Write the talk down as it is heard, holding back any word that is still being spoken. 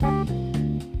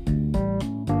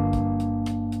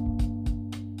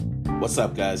What's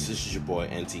up, guys? This is your boy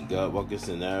NT Gut. Welcome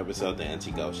to another episode of the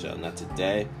NT Gut Show. Now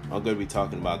today, I'm going to be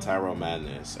talking about Tyrone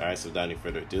Magnus. Alright, so without any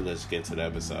further ado, let's get into the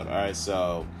episode. Alright,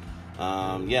 so,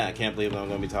 I can't believe I'm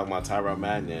going to be talking about Tyrone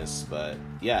Magnus, but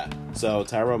yeah. So,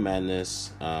 Tyrone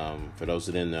Magnus, for those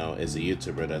who didn't know, is a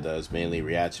YouTuber that does mainly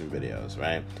reaction videos,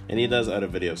 right? And he does other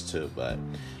videos too, but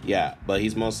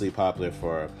he's mostly popular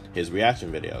for his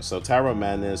reaction videos. So, Tyrone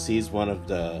Magnus, he's one of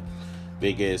the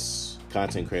biggest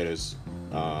content creators,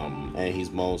 and he's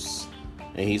the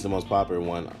most popular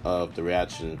one of the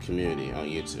reaction community on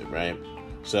YouTube, right?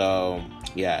 So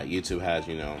YouTube has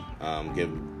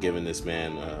given this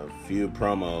man a few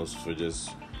promos for just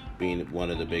being one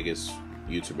of the biggest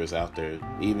YouTubers out there,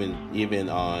 even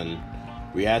on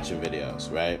reaction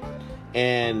videos, right?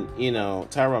 And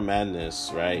Tyrone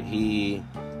Magnus, right? He's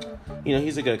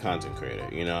a good content creator.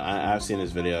 I've seen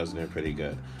his videos and they're pretty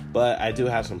good. But I do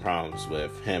have some problems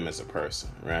with him as a person,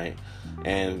 right?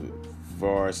 And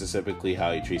for specifically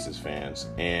how he treats his fans.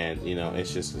 And,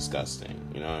 it's just disgusting.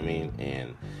 You know what I mean?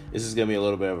 And this is going to be a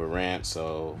little bit of a rant.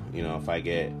 So, if I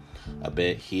get a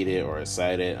bit heated or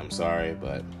excited, I'm sorry.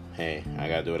 But, hey, I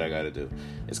got to do what I got to do.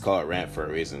 It's called Rant for a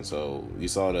reason. So you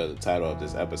saw the title of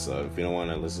this episode. If you don't want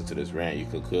to listen to this rant, you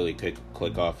could clearly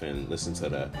click off and listen to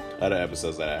the other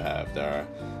episodes that I have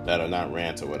that are not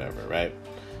rant or whatever, right?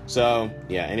 So,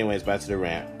 anyways, back to the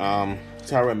rant.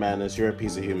 Tyrone Magnus, you're a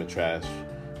piece of human trash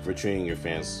for treating your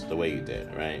fans the way you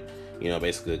did, right?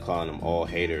 Basically calling them all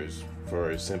haters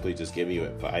for simply just giving you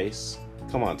advice.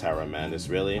 Come on, Tyrone Magnus,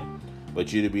 really?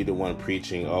 But you to be the one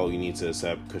preaching, you need to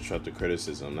accept constructive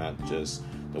criticism, not just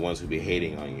the ones who be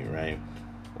hating on you, right?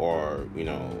 Or,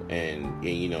 and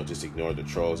just ignore the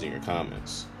trolls in your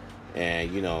comments.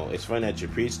 And, it's fun that you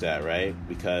preach that, right?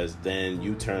 Because then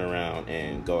you turn around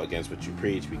and go against what you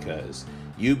preach because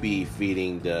you be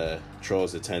feeding the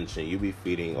trolls attention. You be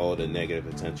feeding all the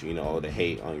negative attention, all the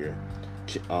hate on your,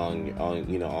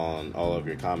 on all of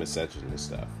your comment sections and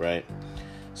stuff, right?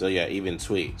 So, even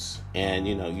tweets. And,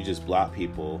 you just block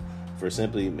people for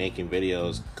simply making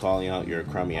videos calling out your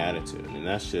crummy attitude. And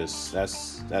that's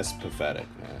pathetic,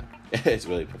 man. It's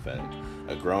really pathetic.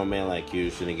 A grown man like you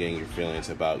shouldn't get in your feelings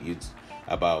about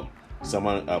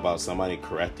somebody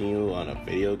correcting you on a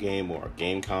video game or a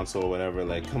game console or whatever.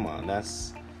 Like, come on,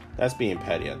 that's being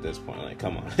petty at this point. Like,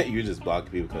 come on, you just block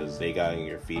people because they got in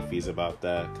your feeds about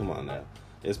that. Come on now,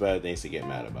 there's better things to get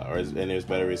mad about, and there's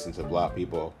better reasons to block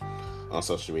people on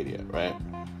social media, right?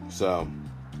 So,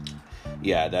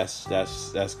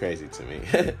 that's crazy to me,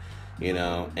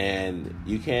 and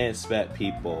you can't expect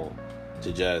people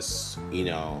to just,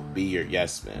 be your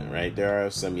yes men, right? There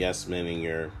are some yes men on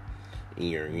your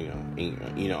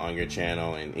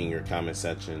channel and in your comment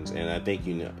sections, and I think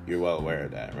you're well aware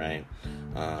of that, right?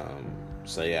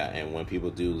 And when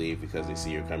people do leave because they see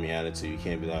your crummy attitude, you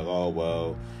can't be like, oh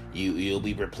well, you'll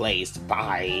be replaced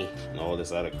by and all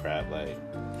this other crap. Like,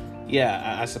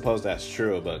 I suppose that's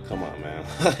true, but come on, man.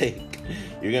 Like,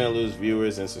 you're gonna lose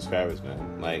viewers and subscribers,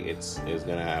 man. Like, it's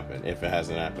gonna happen if it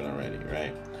hasn't happened already,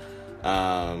 right?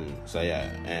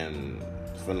 And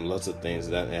from lots of things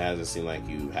that it hasn't seemed like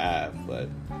you have, but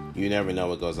you never know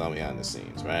what goes on behind the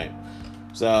scenes, right?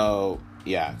 So,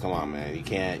 come on, man. You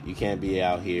can't be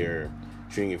out here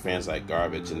treating your fans like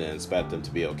garbage and then expect them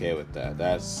to be okay with that.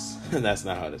 That's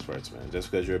not how this works, man. Just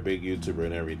because you're a big YouTuber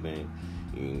and everything,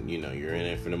 you're in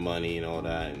it for the money and all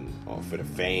that, and for the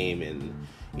fame and,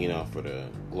 for the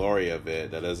glory of it,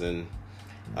 that doesn't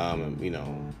that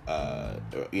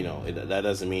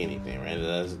doesn't mean anything, right?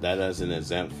 That doesn't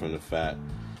exempt from the fact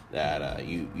that that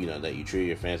you treat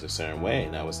your fans a certain way,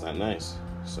 and that was not nice.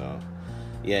 So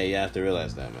you have to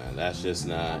realize that, man. That's just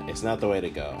it's not the way to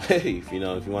go. If you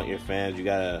want your fans, you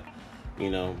gotta be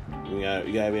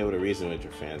able to reason with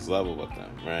your fans, level with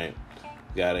them, right?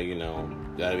 You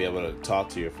gotta be able to talk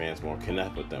to your fans more,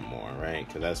 connect with them more, right?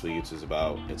 Because that's what YouTube's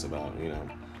about. It's about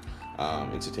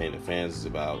entertaining the fans. It's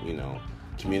about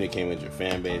communicating with your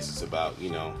fan base. It's about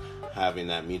having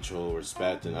that mutual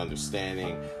respect and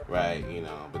understanding, right?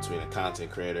 Between a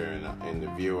content creator and the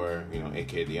viewer,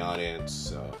 aka the audience.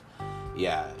 So you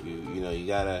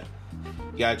gotta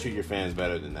treat your fans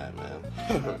better than that,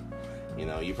 man.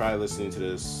 You're probably listening to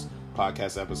this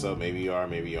podcast episode. Maybe you are,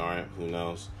 maybe you aren't. Who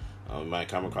knows? You might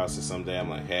come across it someday. I'm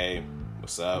like, hey,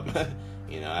 what's up? I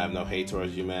have no hate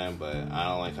towards you, man, but I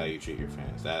don't like how you treat your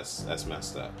fans. That's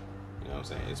messed up. You know what I'm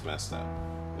saying? It's messed up.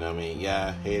 You know what I mean?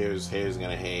 Yeah, haters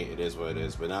gonna hate. It is what it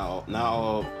is. But not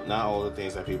all the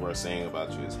things that people are saying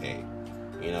about you is hate.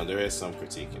 There is some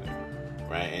critique in it,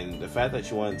 right? And the fact that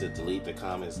you wanted to delete the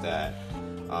comments that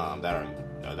are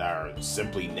that are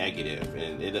simply negative,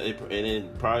 and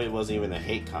it probably wasn't even a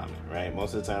hate comment, right?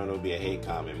 Most of the time it would be a hate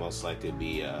comment. Most likely it'd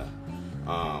be a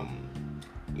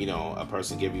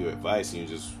person give you advice and you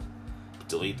just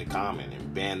delete the comment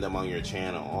and ban them on your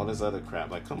channel, all this other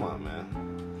crap. Like, come on, man,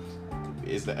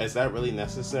 is that really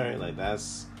necessary? Like,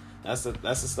 that's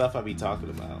the stuff I be talking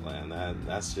about, man.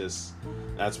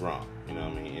 That's wrong. You know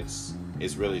what I mean?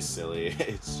 It's really silly.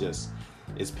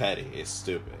 It's petty. It's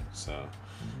stupid. So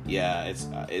yeah,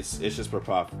 it's just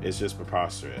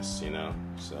preposterous, you know.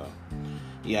 So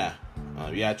yeah,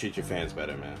 you gotta treat your fans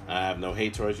better, man. I have no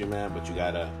hate towards you, man, but you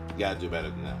gotta do better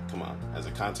than that. Come on, as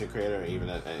a content creator, even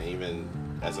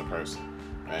as a person,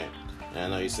 right? And I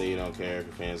know you say you don't care if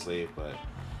your fans leave, but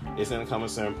it's gonna come a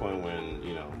certain point when,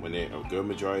 you know, when a good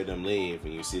majority of them leave,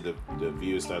 and you see the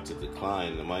views start to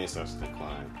decline, the money starts to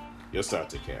decline, you'll start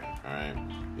to care. All right,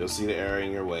 you'll see the error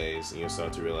in your ways, and you'll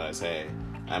start to realize, hey,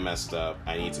 I messed up.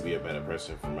 I need to be a better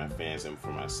person for my fans and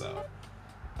for myself,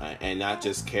 and not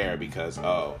just care because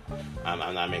I'm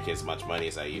not making as much money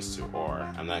as I used to, or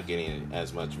I'm not getting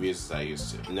as much views as I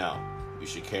used to. No, you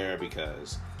should care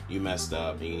because you messed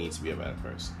up and you need to be a better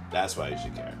person. That's why you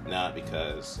should care, not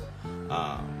because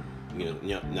not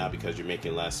because you're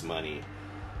making less money,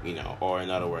 you know, or in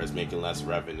other words, making less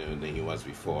revenue than you was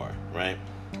before, right?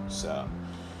 So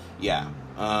yeah,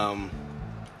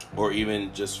 or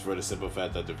even just for the simple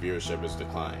fact that the viewership is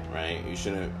declining, right? You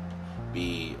shouldn't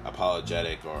be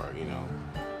apologetic or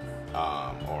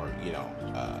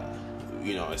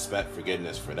expect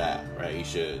forgiveness for that, right? You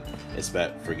should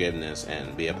expect forgiveness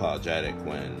and be apologetic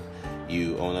when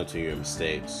you own up to your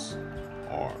mistakes,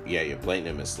 or your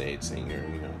blatant mistakes, and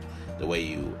the way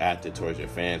you acted towards your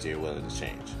fans, and you're willing to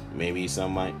change. Maybe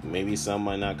some might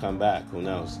not come back. Who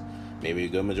knows? Maybe a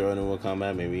good majority of them will come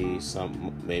back.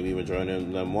 Maybe majority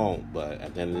of them won't. But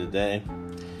at the end of the day,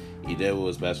 you did what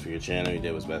was best for your channel. You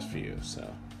did what's best for you. So,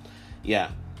 yeah.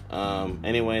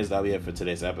 Anyways, that'll be it for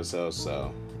today's episode.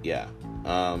 So, yeah.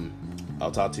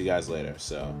 I'll talk to you guys later.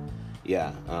 So,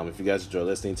 yeah. If you guys enjoy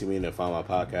listening to me and follow my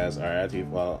podcast, or after you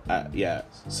follow my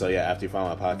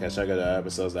podcast, check out the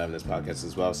episodes that I have in this podcast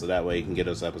as well. So that way you can get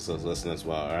those episodes listened as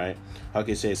well. All right. How can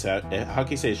you say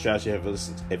strategy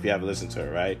if you haven't listened to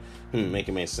it, right? Make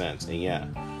it make sense. And yeah.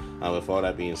 With all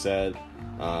that being said,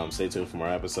 stay tuned for more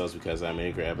episodes, because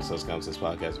many great episodes come to this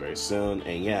podcast very soon.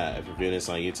 And yeah, if you're viewing this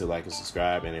on YouTube, like and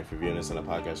subscribe. And if you're viewing this on a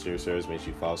podcast service, make sure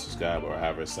you follow, subscribe, or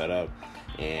however it's set up.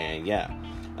 And yeah,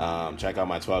 check out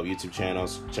my 12 YouTube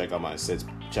channels. Check out my 5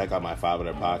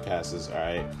 other podcasts. All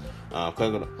right,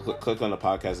 click on the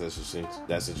podcast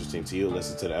that's interesting to you.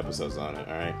 Listen to the episodes on it.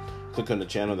 All right, click on the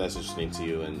channel that's interesting to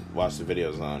you and watch the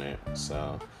videos on it.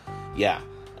 So yeah.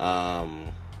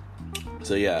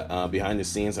 Behind the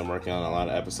scenes, I'm working on a lot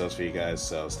of episodes for you guys,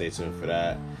 so stay tuned for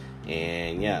that.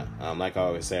 And yeah, like I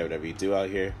always say, whatever you do out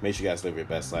here, make sure you guys live your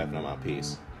best life, and I'm out.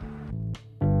 Peace.